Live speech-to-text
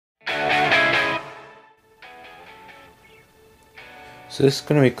So this is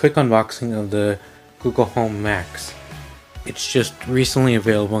going to be a quick unboxing of the Google Home Max. It's just recently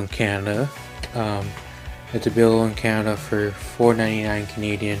available in Canada. It's available in Canada for $4.99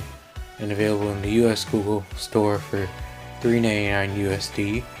 Canadian and available in the US Google Store for $3.99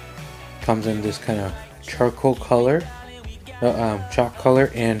 USD. Comes in this kind of charcoal color, chalk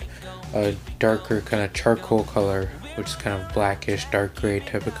color, and a darker kind of charcoal color, which is kind of blackish, dark gray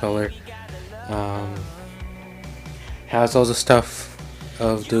type of color. Has all the stuff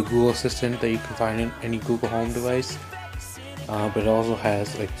of the Google Assistant that you can find in any Google Home device, but it also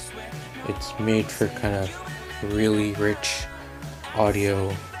has it's made for kind of really rich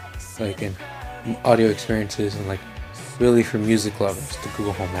audio, and audio experiences, and really for music lovers, the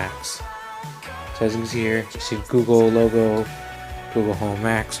Google Home Max. So as you can see here, you see Google logo, Google Home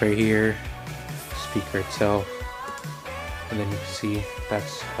Max right here, speaker itself, and then you can see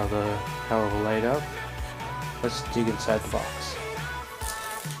that's how it will light up. Let's dig inside the box.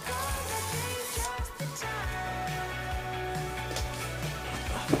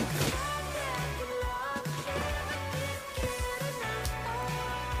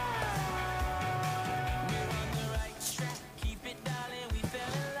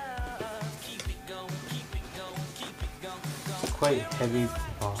 Quite heavy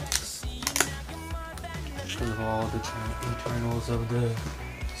box with all the internals of the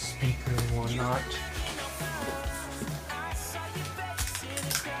speaker and whatnot.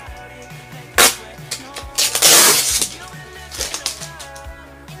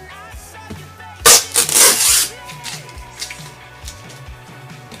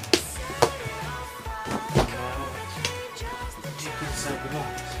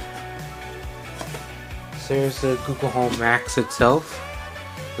 So there's the Google Home Max itself,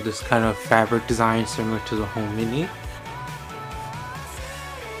 with this kind of fabric design similar to the Home Mini.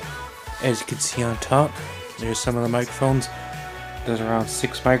 As you can see on top, there's some of the microphones. There's around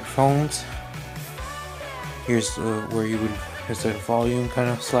 6 microphones. Here's there's a volume kind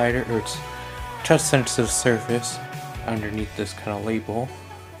of slider, or it's touch sensitive surface underneath this kind of label,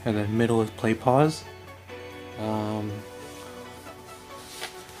 and then middle is play pause.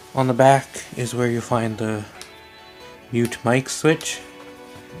 On the back is where you find the mute mic switch,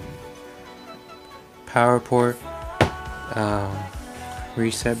 power port,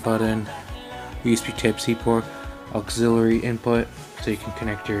 reset button, USB Type-C port, auxiliary input, so you can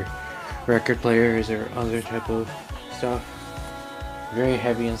connect your record players or other type of stuff. Very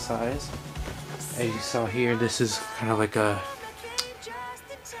heavy in size. As you saw here, this is kind of like a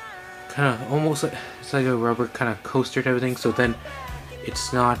almost like it's like a rubber kind of coaster type of thing. So then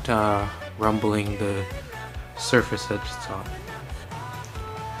it's not rumbling the surface that it's on.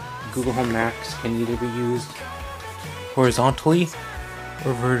 Google Home Max can either be used horizontally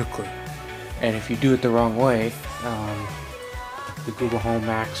or vertically, and if you do it the wrong way, the Google Home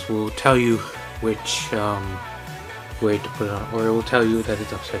Max will tell you which way to put it on, or it will tell you that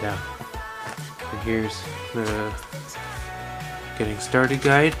it's upside down. And here's the getting started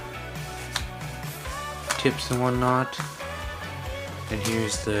guide, tips and whatnot. And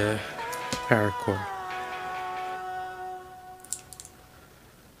here's the power cord.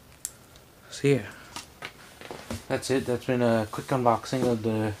 So yeah, that's it. That's been a quick unboxing of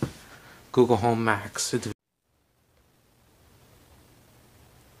the Google Home Max.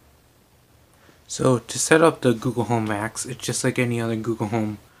 So to set up the Google Home Max, it's just like any other Google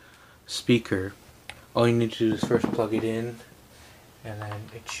Home speaker. All you need to do is first plug it in, and then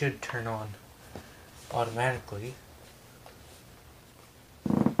it should turn on automatically.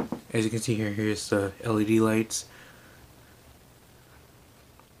 As you can see here, here's the LED lights.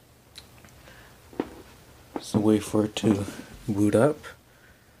 So wait for it to boot up.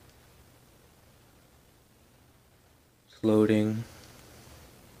 It's loading.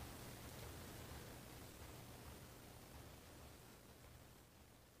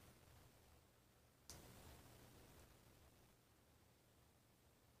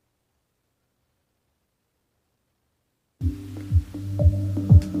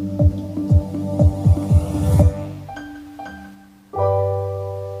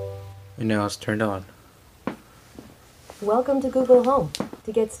 And now it's turned on. Welcome to Google Home.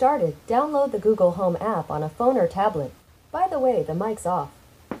 To get started, download the Google Home app on a phone or tablet. By the way, the mic's off.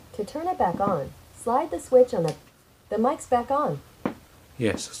 To turn it back on, slide the switch on the mic's back on.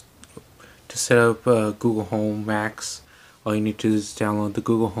 Yes. To set up Google Home Max, all you need to do is download the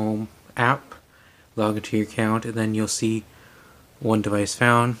Google Home app, log into your account, and then you'll see one device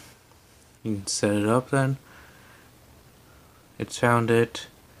found. You can set it up then. It's found it.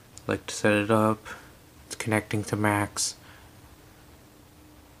 Like to set it up. It's connecting to Max.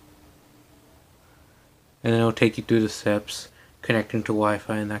 and it'll take you through the steps. connecting to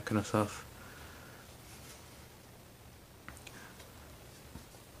Wi-Fi and that kind of stuff.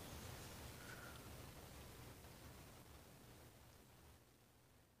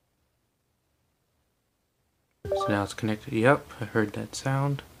 So now it's connected. Yep, I heard that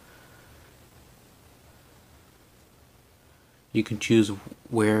sound. You can choose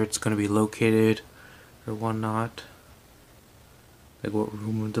where it's going to be located or whatnot, like what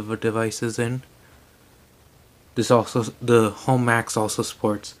room the device is in. The Home Max also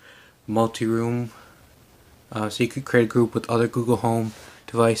supports multi-room, so you could create a group with other Google Home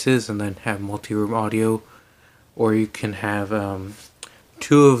devices and then have multi-room audio, or you can have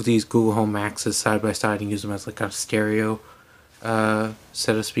two of these Google Home Maxes side by side and use them as like a stereo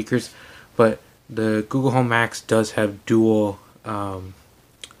set of speakers. But the Google Home Max does have dual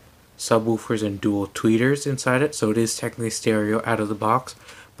subwoofers and dual tweeters inside it, so it is technically stereo out of the box.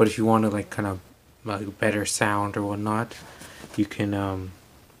 But if you want to like kind of like better sound or whatnot, you can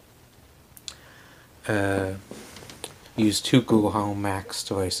use two Google Home Max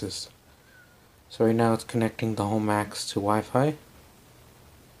devices. So right now it's connecting the Home Max to Wi-Fi.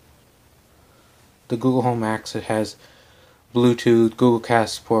 The Google Home Max, it has Bluetooth, Google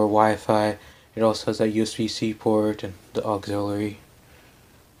Cast support, Wi-Fi. It also has that USB-C port and the auxiliary.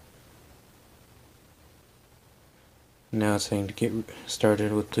 Now it's saying to get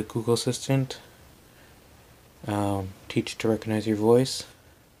started with the Google Assistant. Teach it to recognize your voice.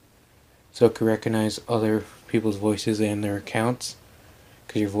 So it can recognize other people's voices and their accounts,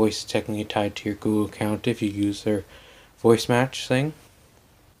 because your voice is technically tied to your Google account if you use their voice match thing.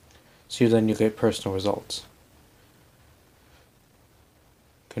 So then you get personal results.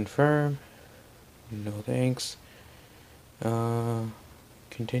 Confirm. No thanks.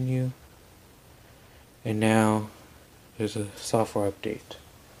 Continue. And now there's a software update.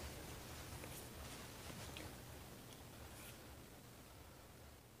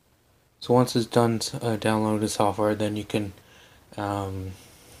 So once it's done downloading the software, then you can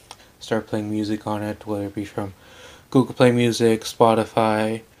start playing music on it, whether it be from Google Play Music,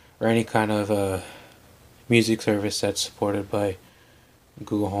 Spotify, or any kind of music service that's supported by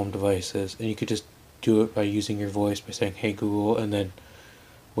Google Home devices. And you could just do it by using your voice by saying, "Hey Google," and then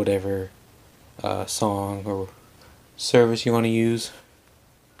whatever song or service you want to use.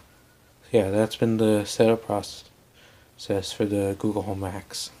 Yeah, that's been the setup process for the Google Home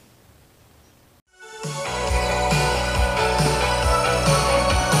Max.